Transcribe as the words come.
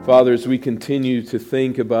Father, as we continue to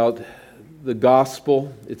think about the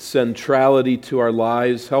gospel, its centrality to our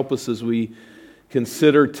lives, help us as we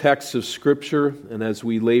consider texts of Scripture and as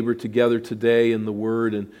we labor together today in the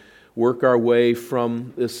Word and work our way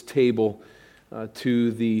from this table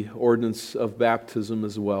to the ordinance of baptism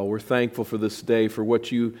as well. We're thankful for this day, for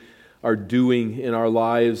what you are doing in our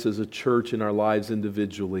lives as a church, in our lives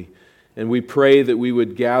individually. And we pray that we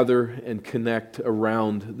would gather and connect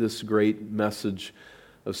around this great message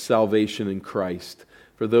of salvation in Christ.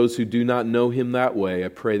 For those who do not know Him that way, I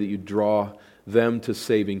pray that you draw them to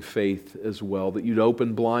saving faith as well, that you'd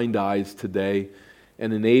open blind eyes today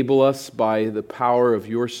and enable us by the power of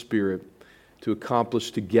your Spirit to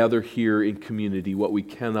accomplish together here in community what we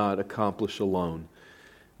cannot accomplish alone.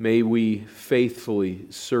 May we faithfully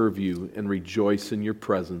serve you and rejoice in your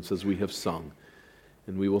presence as we have sung.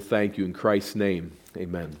 And we will thank you in Christ's name.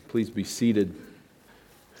 Amen. Please be seated.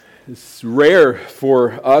 It's rare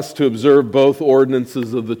for us to observe both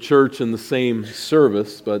ordinances of the church in the same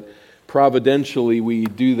service, but providentially we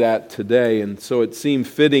do that today. And so it seemed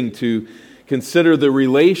fitting to consider the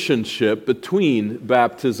relationship between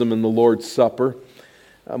baptism and the Lord's Supper.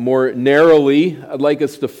 More narrowly, I'd like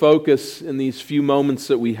us to focus in these few moments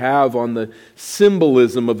that we have on the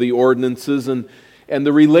symbolism of the ordinances and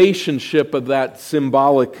the relationship of that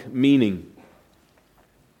symbolic meaning.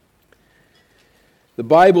 The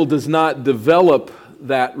Bible does not develop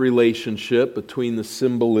that relationship between the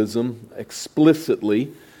symbolism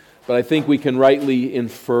explicitly, but I think we can rightly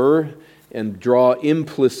infer and draw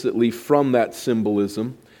implicitly from that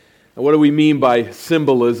symbolism. And what do we mean by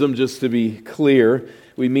symbolism? Just to be clear,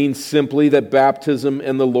 we mean simply that baptism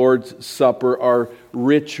and the Lord's Supper are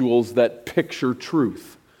rituals that picture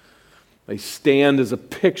truth. They stand as a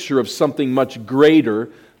picture of something much greater,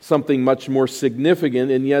 something much more significant,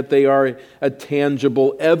 and yet they are a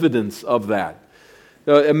tangible evidence of that.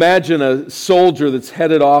 Now, imagine a soldier that's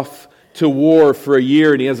headed off to war for a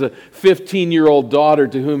year, and he has a 15-year-old daughter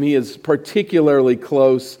to whom he is particularly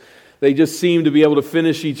close. They just seem to be able to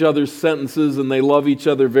finish each other's sentences, and they love each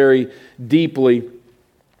other very deeply.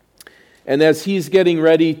 And as he's getting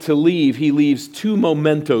ready to leave, he leaves two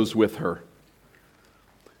mementos with her.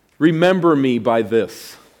 "Remember me by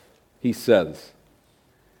this," he says.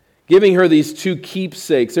 Giving her these two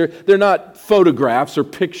keepsakes. They're not photographs or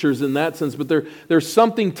pictures in that sense, but there's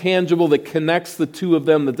something tangible that connects the two of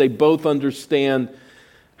them that they both understand.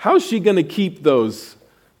 How's she going to keep those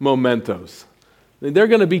mementos? They're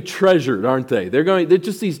going to be treasured, aren't they? They're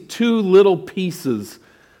just these two little pieces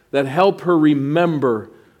that help her remember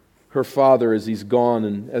her father as he's gone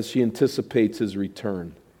and as she anticipates his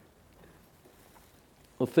return.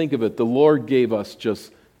 Well, think of it. The Lord gave us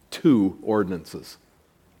just two ordinances.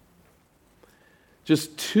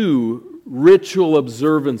 Just two ritual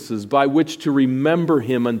observances by which to remember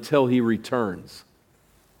Him until He returns.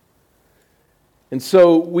 And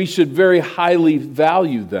so we should very highly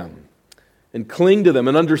value them and cling to them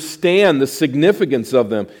and understand the significance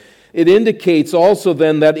of them. It indicates also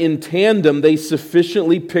then that in tandem they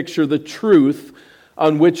sufficiently picture the truth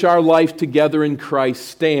on which our life together in Christ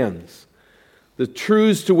stands. The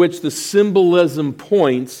truths to which the symbolism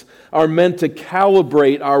points are meant to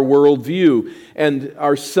calibrate our worldview and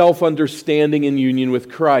our self-understanding in union with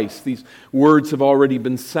Christ. These words have already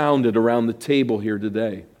been sounded around the table here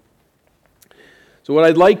today. So what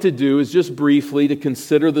I'd like to do is just briefly to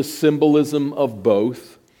consider the symbolism of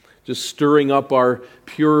both, just stirring up our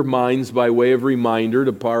pure minds by way of reminder,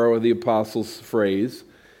 to borrow the apostles' phrase.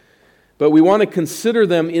 But we want to consider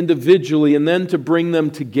them individually and then to bring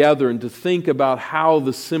them together and to think about how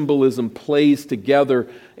the symbolism plays together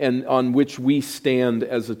and on which we stand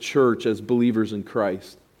as a church, as believers in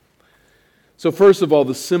Christ. So first of all,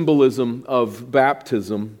 the symbolism of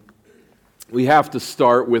baptism, we have to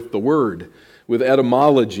start with the word, with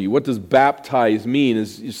etymology. What does baptize mean?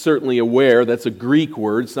 As you're certainly aware, that's a Greek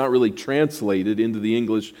word. It's not really translated into the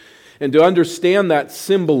English. And to understand that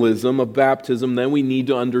symbolism of baptism, then we need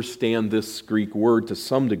to understand this Greek word to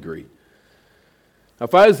some degree. Now,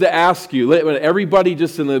 if I was to ask you, everybody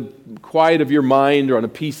just in the quiet of your mind or on a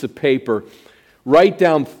piece of paper, write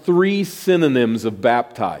down 3 synonyms of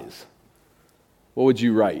baptize. What would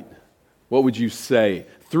you write? What would you say?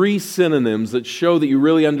 3 synonyms that show that you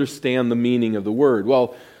really understand the meaning of the word.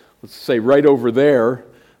 Well, let's say right over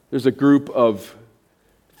there's a group of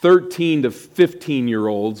 13 to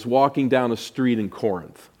 15-year-olds walking down a street in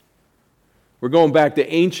Corinth. We're going back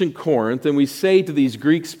to ancient Corinth, and we say to these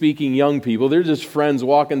Greek-speaking young people, they're just friends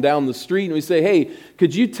walking down the street, and we say, hey,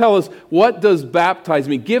 could you tell us, what does baptize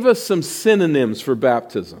mean? Give us some synonyms for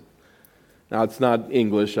baptism. Now, it's not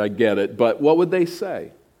English, I get it, but what would they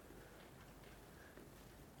say?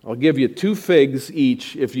 I'll give you 2 figs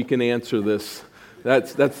each if you can answer this.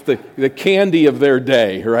 That's the candy of their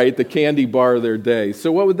day, right? The candy bar of their day.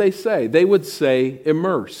 So what would they say? They would say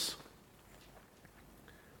immerse,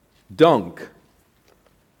 dunk,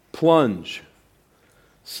 plunge,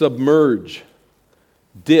 submerge,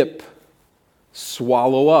 dip,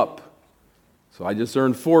 swallow up. So I just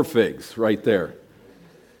earned 4 figs right there.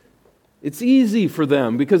 It's easy for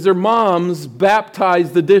them because their moms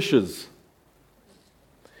baptized the dishes.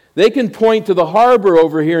 They can point to the harbor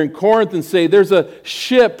over here in Corinth and say, there's a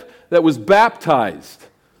ship that was baptized.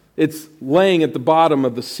 It's laying at the bottom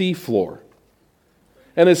of the seafloor.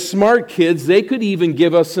 And as smart kids, they could even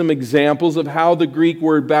give us some examples of how the Greek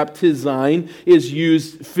word baptizein is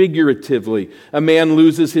used figuratively. A man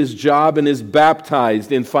loses his job and is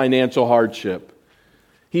baptized in financial hardship.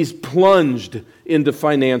 He's plunged into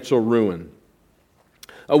financial ruin.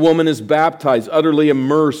 A woman is baptized, utterly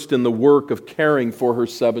immersed in the work of caring for her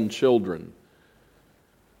 7 children.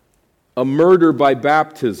 A murder by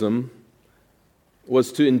baptism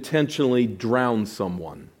was to intentionally drown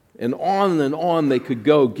someone. And on they could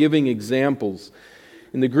go, giving examples.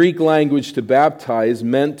 In the Greek language, to baptize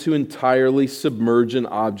meant to entirely submerge an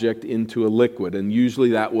object into a liquid, and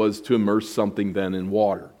usually that was to immerse something then in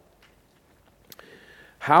water.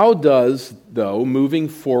 How does, though, moving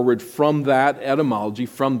forward from that etymology,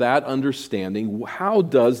 from that understanding, how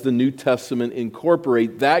does the New Testament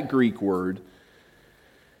incorporate that Greek word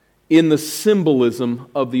in the symbolism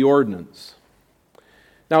of the ordinance?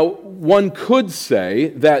 Now, one could say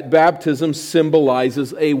that baptism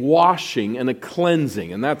symbolizes a washing and a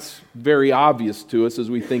cleansing, and that's very obvious to us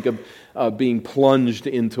as we think of being plunged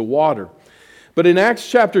into water. But in Acts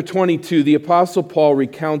chapter 22, the Apostle Paul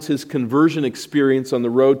recounts his conversion experience on the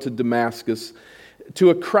road to Damascus to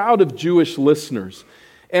a crowd of Jewish listeners.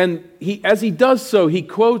 And as he does so, he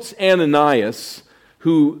quotes Ananias,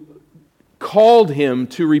 who called him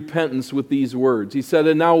to repentance with these words. He said,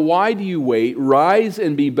 "And now why do you wait? Rise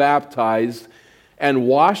and be baptized and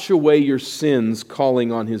wash away your sins, calling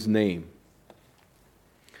on his name."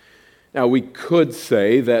 Now, we could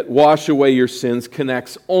say that wash away your sins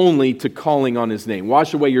connects only to calling on his name.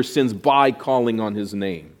 Wash away your sins by calling on his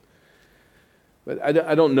name. But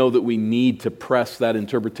I don't know that we need to press that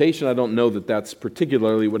interpretation. I don't know that that's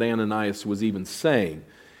particularly what Ananias was even saying.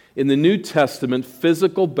 In the New Testament,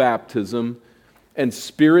 physical baptism and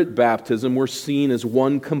spirit baptism were seen as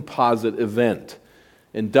one composite event.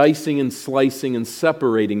 And dicing and slicing and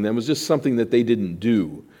separating them was just something that they didn't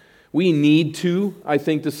do. We need to, I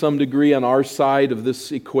think, to some degree on our side of this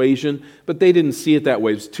equation, but they didn't see it that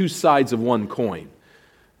way. It was 2 sides of one coin.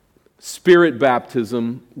 Spirit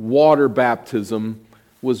baptism, water baptism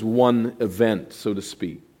was one event, so to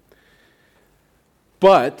speak.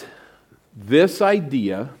 But this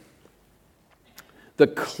idea, the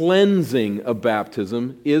cleansing of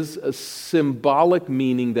baptism, is a symbolic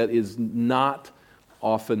meaning that is not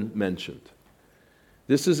often mentioned.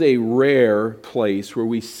 This is a rare place where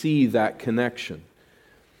we see that connection.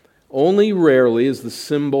 Only rarely is the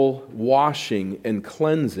symbol washing and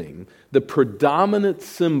cleansing. The predominant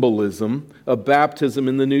symbolism of baptism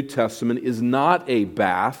in the New Testament is not a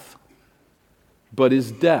bath, but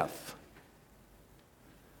is death.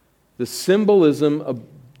 The symbolism of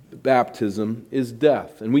baptism is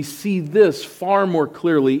death. And we see this far more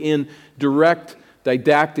clearly in direct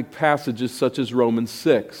didactic passages such as Romans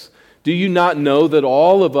 6. Do you not know that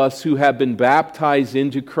all of us who have been baptized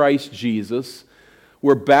into Christ Jesus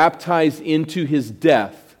were baptized into his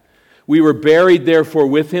death? We were buried, therefore,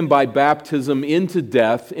 with him by baptism into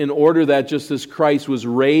death, in order that just as Christ was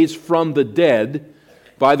raised from the dead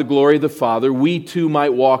by the glory of the Father, we too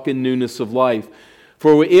might walk in newness of life.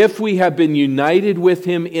 For if we have been united with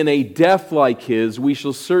him in a death like his, we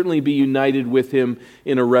shall certainly be united with him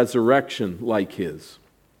in a resurrection like his.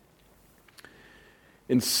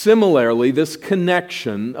 And similarly, this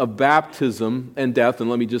connection of baptism and death, and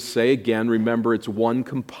let me just say again, remember it's one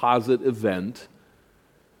composite event.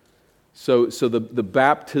 So the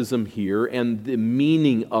baptism here and the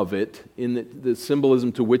meaning of it, in the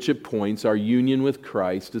symbolism to which it points, our union with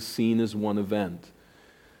Christ, is seen as one event.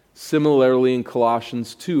 Similarly in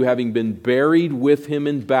Colossians 2, having been buried with him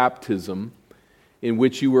in baptism, in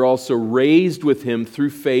which you were also raised with him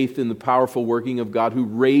through faith in the powerful working of God who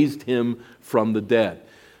raised him from the dead.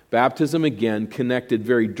 Baptism, again, connected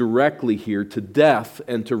very directly here to death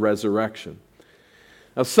and to resurrection.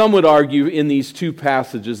 Now, some would argue in these 2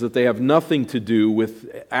 passages that they have nothing to do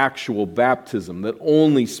with actual baptism, that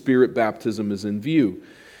only spirit baptism is in view.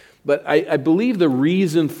 But I believe the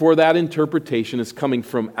reason for that interpretation is coming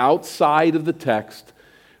from outside of the text,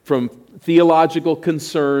 from theological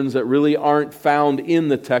concerns that really aren't found in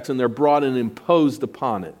the text, and they're brought and imposed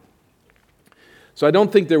upon it. So I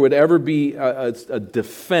don't think there would ever be a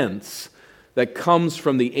defense that comes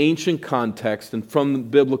from the ancient context and from the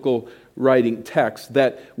biblical writing text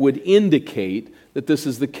that would indicate that this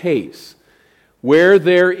is the case. Where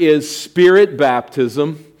there is Spirit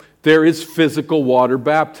baptism, there is physical water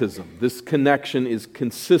baptism. This connection is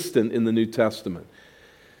consistent in the New Testament.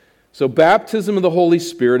 So baptism of the Holy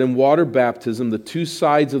Spirit and water baptism, the two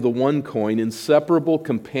sides of the one coin, inseparable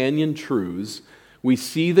companion truths, we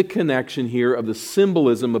see the connection here of the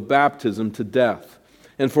symbolism of baptism to death.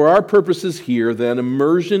 And for our purposes here, then,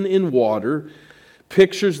 immersion in water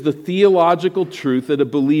pictures the theological truth that a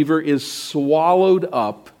believer is swallowed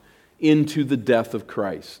up into the death of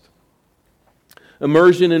Christ.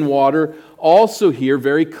 Immersion in water also here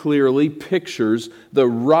very clearly pictures the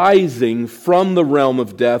rising from the realm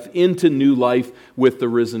of death into new life with the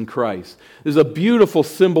risen Christ. There's a beautiful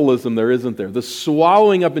symbolism there, isn't there? The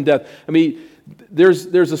swallowing up in death. I mean, there's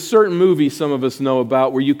a certain movie some of us know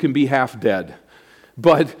about where you can be half dead.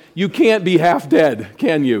 But you can't be half dead,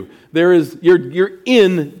 can you? You're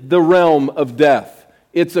in the realm of death.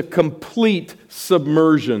 It's a complete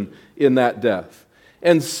submersion in that death.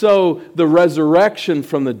 And so the resurrection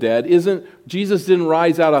from the dead Jesus didn't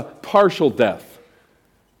rise out of partial death.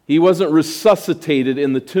 He wasn't resuscitated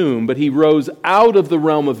in the tomb, but he rose out of the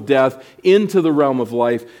realm of death into the realm of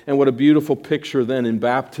life. And what a beautiful picture then in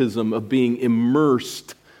baptism of being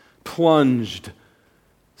immersed, plunged,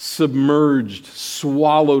 submerged,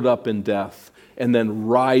 swallowed up in death, and then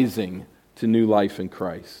rising to new life in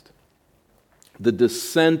Christ. The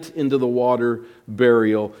descent into the water,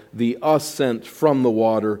 burial, the ascent from the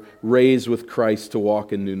water, raised with Christ to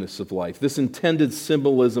walk in newness of life. This intended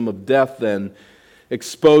symbolism of death then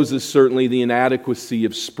exposes certainly the inadequacy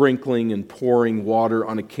of sprinkling and pouring water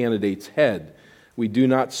on a candidate's head. We do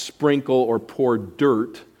not sprinkle or pour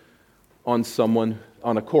dirt on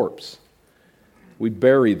a corpse. We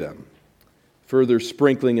bury them. Further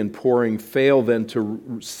sprinkling and pouring fail then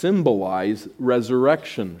to symbolize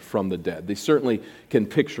resurrection from the dead. They certainly can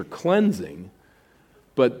picture cleansing,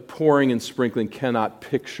 but pouring and sprinkling cannot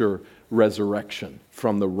picture resurrection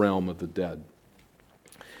from the realm of the dead.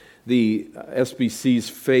 The SBC's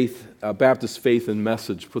Baptist Faith and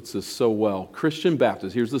Message puts this so well. Christian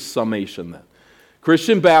baptism, here's the summation then.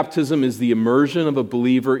 Christian baptism is the immersion of a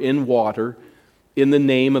believer in water in the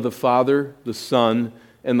name of the Father, the Son,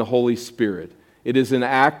 and the Holy Spirit. It is an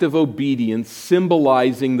act of obedience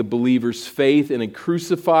symbolizing the believer's faith in a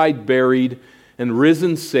crucified, buried, and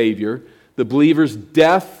risen Savior, the believer's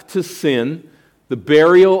death to sin, the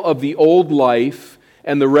burial of the old life,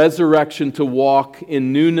 and the resurrection to walk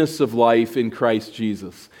in newness of life in Christ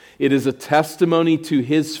Jesus. It is a testimony to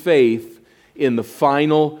his faith in the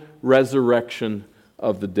final resurrection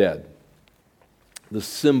of the dead. The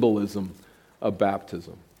symbolism of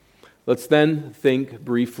baptism. Let's then think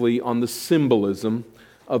briefly on the symbolism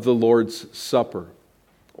of the Lord's Supper,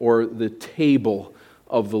 or the table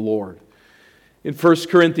of the Lord. In 1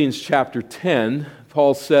 Corinthians chapter 10,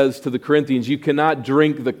 Paul says to the Corinthians, you cannot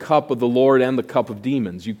drink the cup of the Lord and the cup of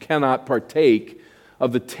demons. You cannot partake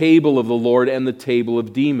of the table of the Lord and the table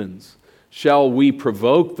of demons. Shall we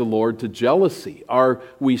provoke the Lord to jealousy? Are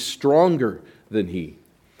we stronger than he?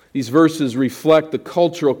 These verses reflect the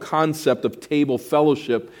cultural concept of table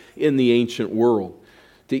fellowship in the ancient world.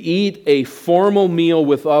 To eat a formal meal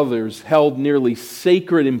with others held nearly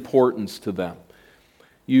sacred importance to them.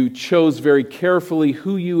 You chose very carefully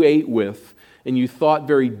who you ate with, and you thought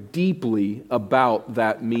very deeply about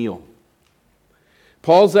that meal.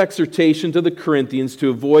 Paul's exhortation to the Corinthians to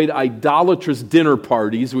avoid idolatrous dinner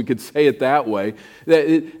parties, we could say it that way,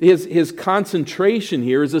 his concentration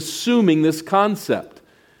here is assuming this concept.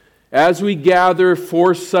 As we gather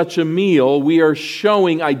for such a meal, we are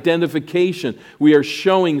showing identification. We are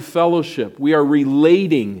showing fellowship. We are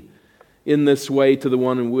relating in this way to the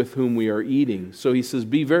one with whom we are eating. So he says,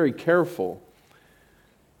 be very careful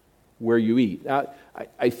where you eat.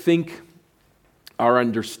 I think our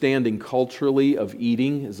understanding culturally of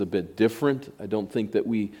eating is a bit different. I don't think that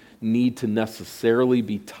we need to necessarily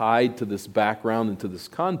be tied to this background and to this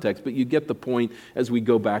context, but you get the point as we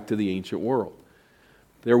go back to the ancient world.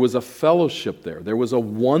 There was a fellowship there. There was a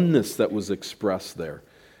oneness that was expressed there.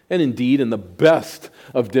 And indeed, in the best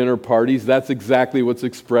of dinner parties, that's exactly what's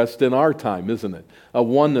expressed in our time, isn't it? A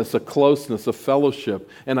oneness, a closeness, a fellowship,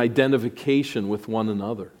 an identification with one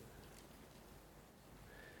another.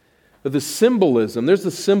 But the symbolism, there's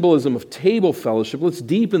the symbolism of table fellowship. Let's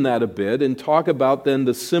deepen that a bit and talk about then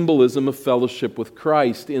the symbolism of fellowship with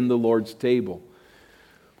Christ in the Lord's table.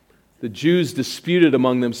 The Jews disputed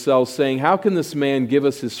among themselves, saying, "How can this man give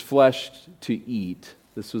us his flesh to eat?"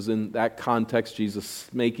 This was in that context, Jesus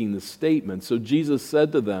making the statement. So Jesus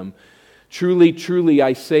said to them, "Truly, truly,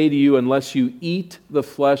 I say to you, unless you eat the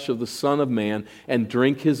flesh of the Son of Man and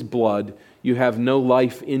drink his blood, you have no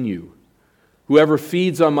life in you. Whoever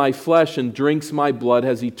feeds on my flesh and drinks my blood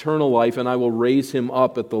has eternal life, and I will raise him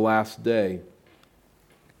up at the last day.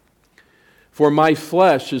 For my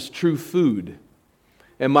flesh is true food,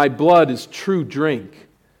 and my blood is true drink.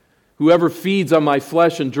 Whoever feeds on my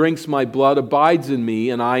flesh and drinks my blood abides in me,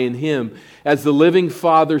 and I in him. As the living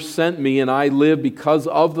Father sent me, and I live because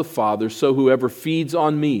of the Father, so whoever feeds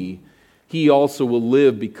on me, he also will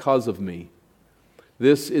live because of me.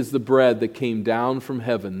 This is the bread that came down from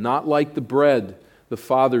heaven, not like the bread the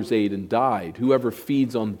fathers ate and died. Whoever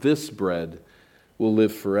feeds on this bread will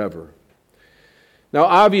live forever." Now,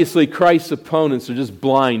 obviously, Christ's opponents are just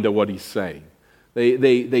blind to what he's saying.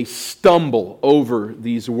 They stumble over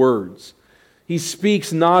these words. He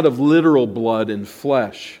speaks not of literal blood and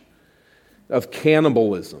flesh, of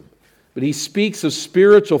cannibalism, but he speaks of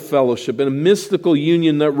spiritual fellowship and a mystical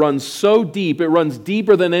union that runs so deep, it runs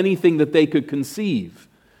deeper than anything that they could conceive,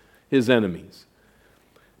 his enemies.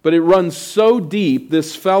 But it runs so deep,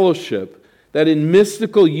 this fellowship, that in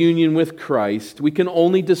mystical union with Christ, we can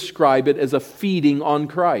only describe it as a feeding on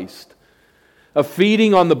Christ. A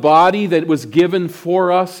feeding on the body that was given for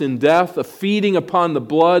us in death, a feeding upon the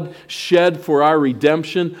blood shed for our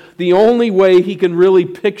redemption. The only way he can really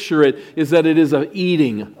picture it is that it is an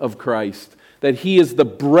eating of Christ, that he is the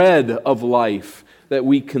bread of life that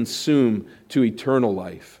we consume to eternal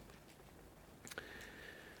life.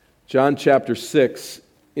 John chapter 6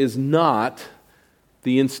 is not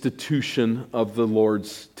the institution of the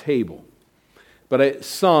Lord's table. But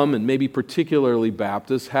some, and maybe particularly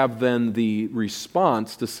Baptists, have then the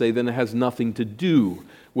response to say then it has nothing to do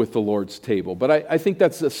with the Lord's table. But I think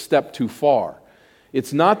that's a step too far.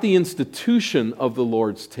 It's not the institution of the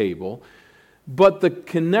Lord's table, but the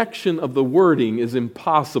connection of the wording is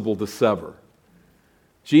impossible to sever.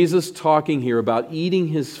 Jesus talking here about eating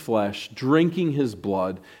his flesh, drinking his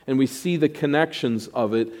blood, and we see the connections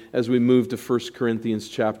of it as we move to 1 Corinthians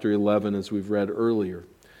chapter 11, as we've read earlier.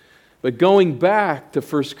 But going back to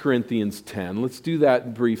 1 Corinthians 10, let's do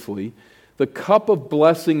that briefly. The cup of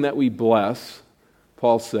blessing that we bless,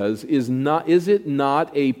 Paul says, is it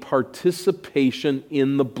not a participation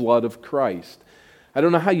in the blood of Christ? I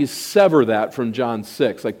don't know how you sever that from John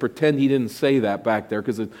 6, like pretend he didn't say that back there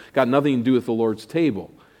because it got nothing to do with the Lord's table.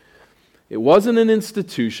 It wasn't an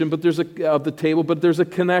institution of the table, but there's a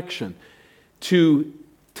connection. To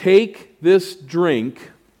take this drink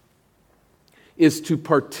is to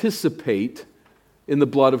participate in the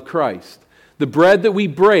blood of Christ. The bread that we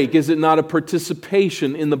break, is it not a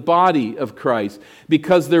participation in the body of Christ?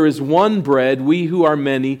 Because there is one bread, we who are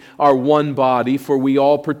many are one body, for we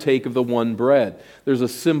all partake of the one bread. There's a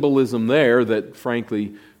symbolism there that,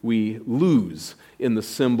 frankly, we lose in the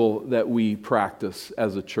symbol that we practice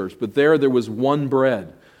as a church. But there was one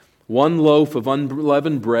bread, one loaf of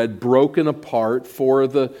unleavened bread broken apart for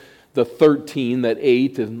the 13 that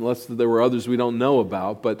ate, unless there were others we don't know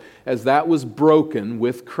about, but as that was broken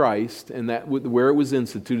with Christ and that where it was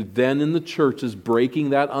instituted, then in the churches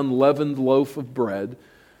breaking that unleavened loaf of bread,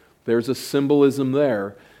 there's a symbolism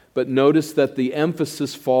there. But notice that the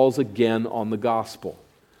emphasis falls again on the gospel.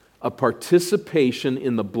 A participation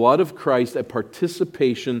in the blood of Christ, a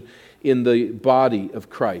participation in the body of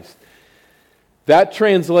Christ. That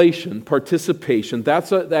translation, participation,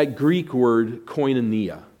 that's that Greek word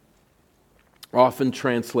koinonia, often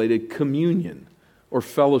translated communion or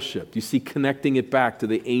fellowship. You see, connecting it back to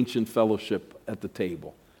the ancient fellowship at the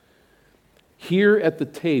table. Here at the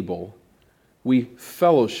table, we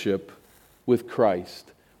fellowship with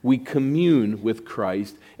Christ. We commune with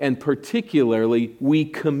Christ, and particularly, we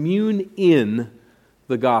commune in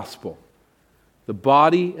the gospel. The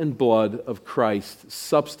body and blood of Christ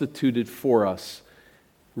substituted for us,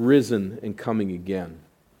 risen and coming again.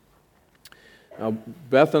 Now,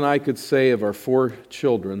 Beth and I could say of our 4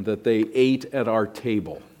 children that they ate at our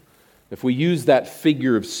table. If we use that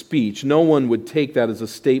figure of speech, no one would take that as a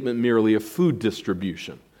statement merely of food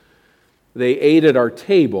distribution. They ate at our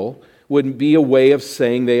table wouldn't be a way of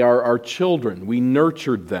saying they are our children. We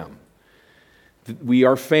nurtured them. We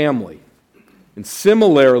are family. And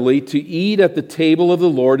similarly, to eat at the table of the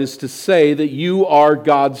Lord is to say that you are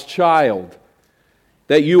God's child,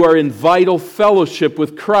 that you are in vital fellowship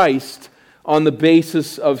with Christ on the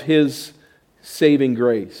basis of his saving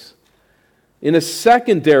grace. In a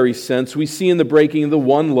secondary sense, we see in the breaking of the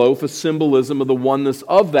one loaf a symbolism of the oneness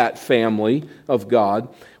of that family of God.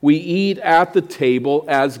 We eat at the table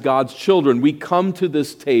as God's children. We come to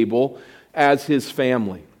this table as His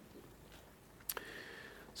family.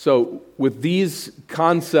 So, with these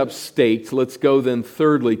concepts staked, let's go then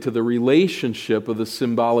thirdly to the relationship of the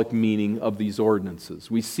symbolic meaning of these ordinances.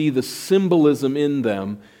 We see the symbolism in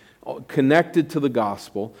them connected to the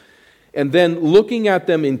gospel. And then looking at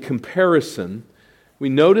them in comparison, we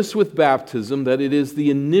notice with baptism that it is the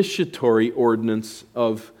initiatory ordinance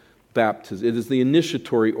of baptism. It is the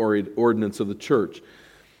initiatory ordinance of the church.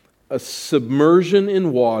 A submersion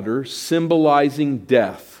in water symbolizing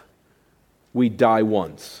death. We die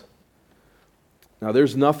once. Now,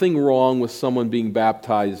 there's nothing wrong with someone being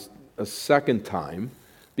baptized a second time,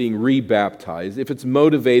 being rebaptized, if it's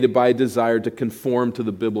motivated by a desire to conform to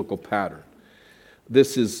the biblical pattern.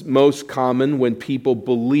 This is most common when people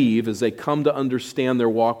believe, as they come to understand their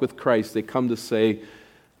walk with Christ, they come to say,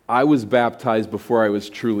 I was baptized before I was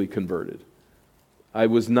truly converted. I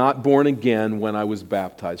was not born again when I was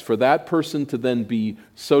baptized. For that person to then be,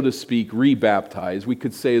 so to speak, rebaptized, we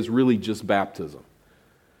could say is really just baptism.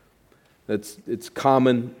 It's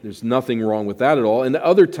common. There's nothing wrong with that at all. And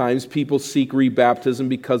other times people seek rebaptism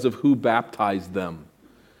because of who baptized them,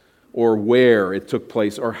 or where it took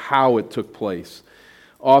place, or how it took place.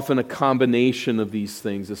 Often a combination of these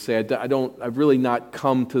things to say, I've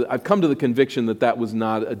come to the conviction that was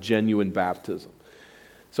not a genuine baptism.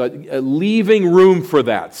 So leaving room for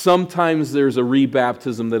that. Sometimes there's a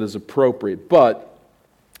rebaptism that is appropriate, but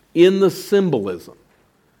in the symbolism,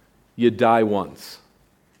 you die once.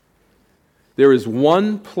 There is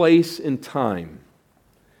one place in time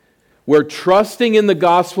where, trusting in the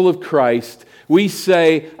gospel of Christ, we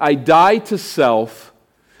say, I die to self.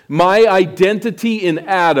 My identity in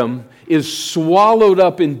Adam is swallowed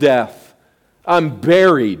up in death. I'm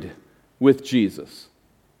buried with Jesus.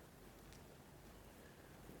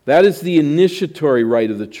 That is the initiatory rite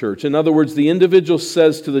of the church. In other words, the individual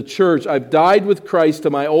says to the church, I've died with Christ to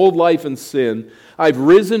my old life and sin. I've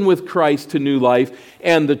risen with Christ to new life.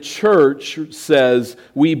 And the church says,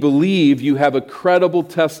 we believe you have a credible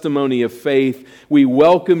testimony of faith. We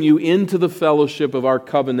welcome you into the fellowship of our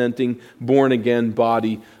covenanting, born-again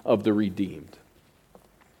body of the redeemed.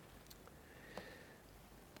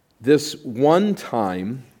 This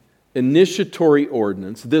one-time initiatory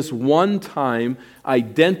ordinance, this one-time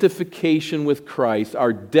identification with Christ,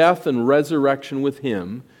 our death and resurrection with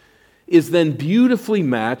Him, is then beautifully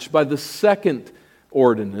matched by the second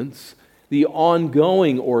ordinance, the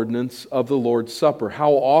ongoing ordinance of the Lord's Supper.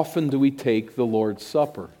 How often do we take the Lord's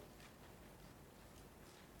Supper?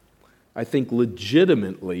 I think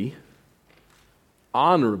legitimately,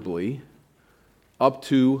 honorably, up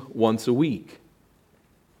to once a week.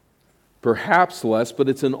 Perhaps less, but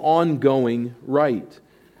it's an ongoing rite.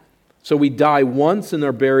 So we die once and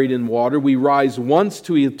are buried in water. We rise once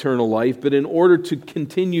to eternal life, but in order to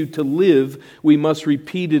continue to live, we must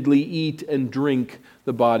repeatedly eat and drink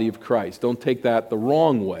the body of Christ. Don't take that the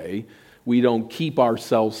wrong way. We don't keep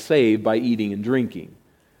ourselves saved by eating and drinking.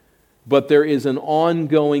 But there is an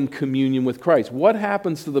ongoing communion with Christ. What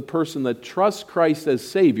happens to the person that trusts Christ as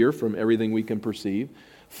Savior, from everything we can perceive,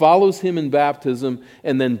 follows Him in baptism,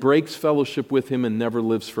 and then breaks fellowship with Him and never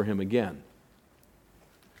lives for Him again?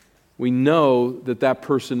 We know that that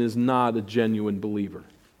person is not a genuine believer.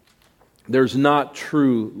 There's not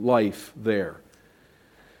true life there,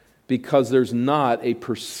 because there's not a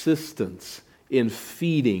persistence in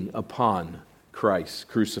feeding upon Christ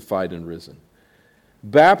crucified and risen.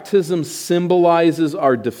 Baptism symbolizes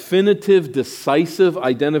our definitive, decisive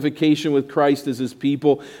identification with Christ as His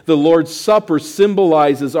people. The Lord's Supper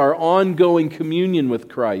symbolizes our ongoing communion with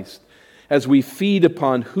Christ as we feed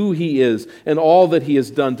upon who He is and all that He has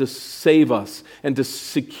done to save us and to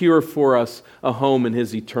secure for us a home in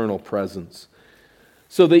His eternal presence.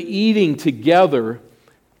 So the eating together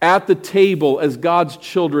at the table as God's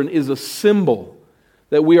children is a symbol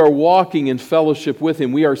that we are walking in fellowship with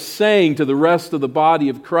Him. We are saying to the rest of the body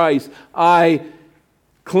of Christ, I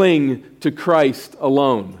cling to Christ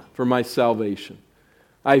alone for my salvation.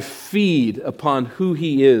 I feed upon who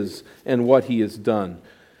He is and what He has done.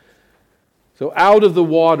 So out of the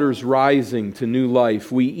waters rising to new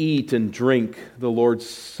life, we eat and drink the Lord's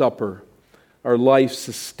Supper, our life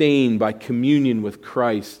sustained by communion with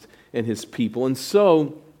Christ and His people. And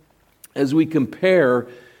so, as we compare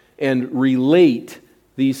and relate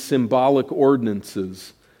these symbolic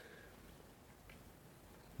ordinances,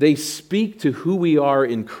 they speak to who we are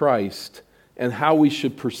in Christ and how we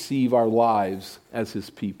should perceive our lives as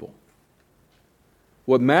His people.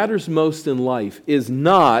 What matters most in life is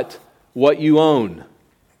not what you own.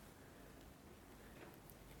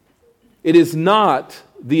 It is not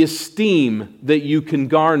the esteem that you can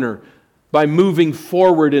garner by moving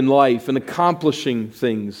forward in life and accomplishing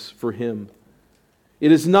things for Him.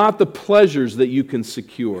 It is not the pleasures that you can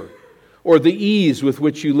secure or the ease with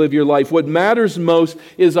which you live your life. What matters most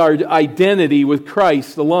is our identity with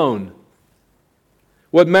Christ alone.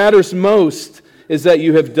 What matters most is that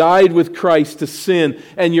you have died with Christ to sin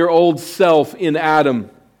and your old self in Adam.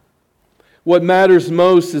 What matters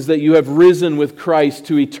most is that you have risen with Christ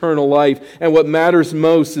to eternal life. And what matters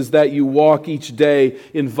most is that you walk each day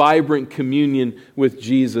in vibrant communion with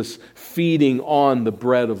Jesus, feeding on the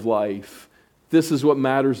bread of life. This is what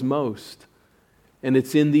matters most. And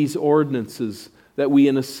it's in these ordinances that we,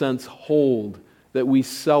 in a sense, hold, that we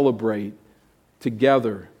celebrate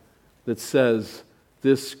together, that says,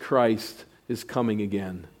 this Christ is coming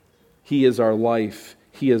again. He is our life.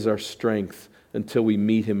 He is our strength until we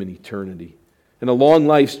meet Him in eternity. In a long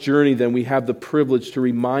life's journey, then, we have the privilege to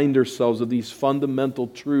remind ourselves of these fundamental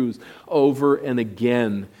truths over and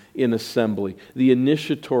again in assembly. The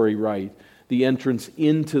initiatory rite, the entrance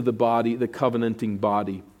into the body, the covenanting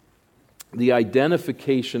body, the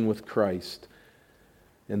identification with Christ,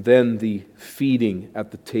 and then the feeding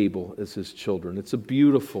at the table as His children. It's a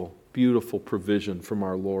beautiful, beautiful provision from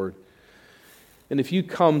our Lord. And if you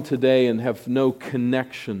come today and have no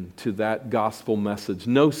connection to that gospel message,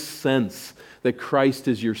 no sense that Christ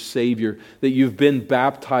is your Savior, that you've been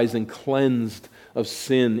baptized and cleansed of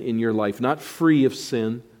sin in your life, not free of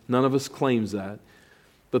sin, none of us claims that,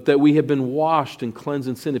 but that we have been washed and cleansed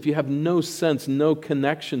in sin. If you have no sense, no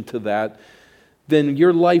connection to that, then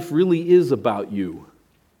your life really is about you.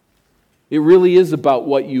 It really is about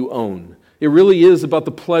what you own. It really is about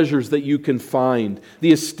the pleasures that you can find,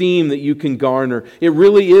 the esteem that you can garner. It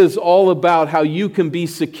really is all about how you can be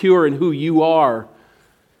secure in who you are.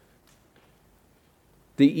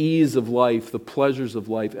 The ease of life, the pleasures of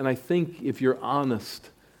life. And I think if you're honest,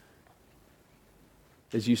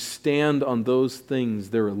 as you stand on those things,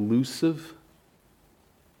 they're elusive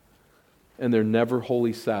and they're never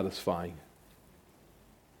wholly satisfying.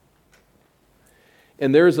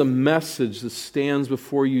 And there is a message that stands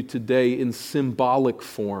before you today in symbolic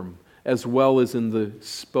form as well as in the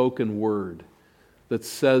spoken word that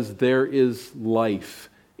says there is life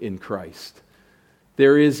in Christ.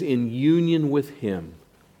 There is in union with Him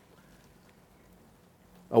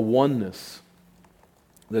a oneness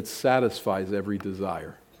that satisfies every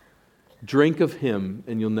desire. Drink of Him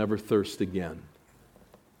and you'll never thirst again.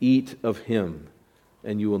 Eat of Him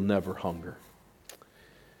and you will never hunger.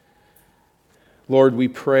 Lord, we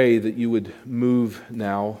pray that you would move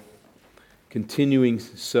now, continuing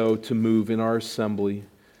so to move in our assembly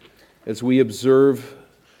as we observe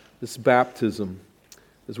this baptism,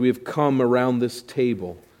 as we have come around this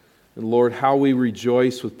table. And Lord, how we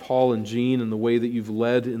rejoice with Paul and Jean and the way that you've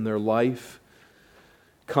led in their life,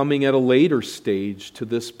 coming at a later stage to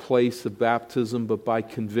this place of baptism, but by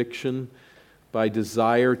conviction, by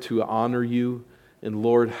desire to honor you. And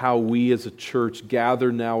Lord, how we as a church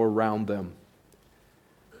gather now around them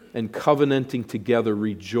and covenanting together,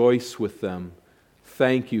 rejoice with them.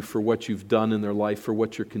 Thank you for what you've done in their life, for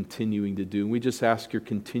what you're continuing to do. And we just ask your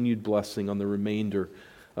continued blessing on the remainder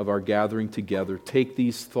of our gathering together. Take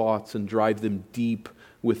these thoughts and drive them deep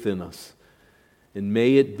within us. And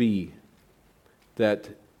may it be that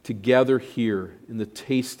together here, in the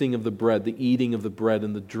tasting of the bread, the eating of the bread,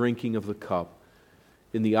 and the drinking of the cup,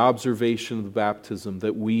 in the observation of the baptism,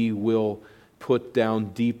 that we will put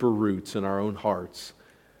down deeper roots in our own hearts,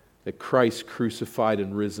 that Christ crucified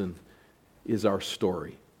and risen is our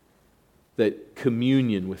story, that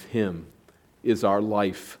communion with Him is our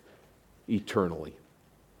life eternally.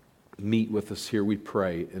 Meet with us here, we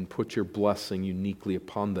pray, and put your blessing uniquely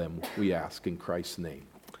upon them, we ask in Christ's name.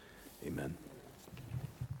 Amen.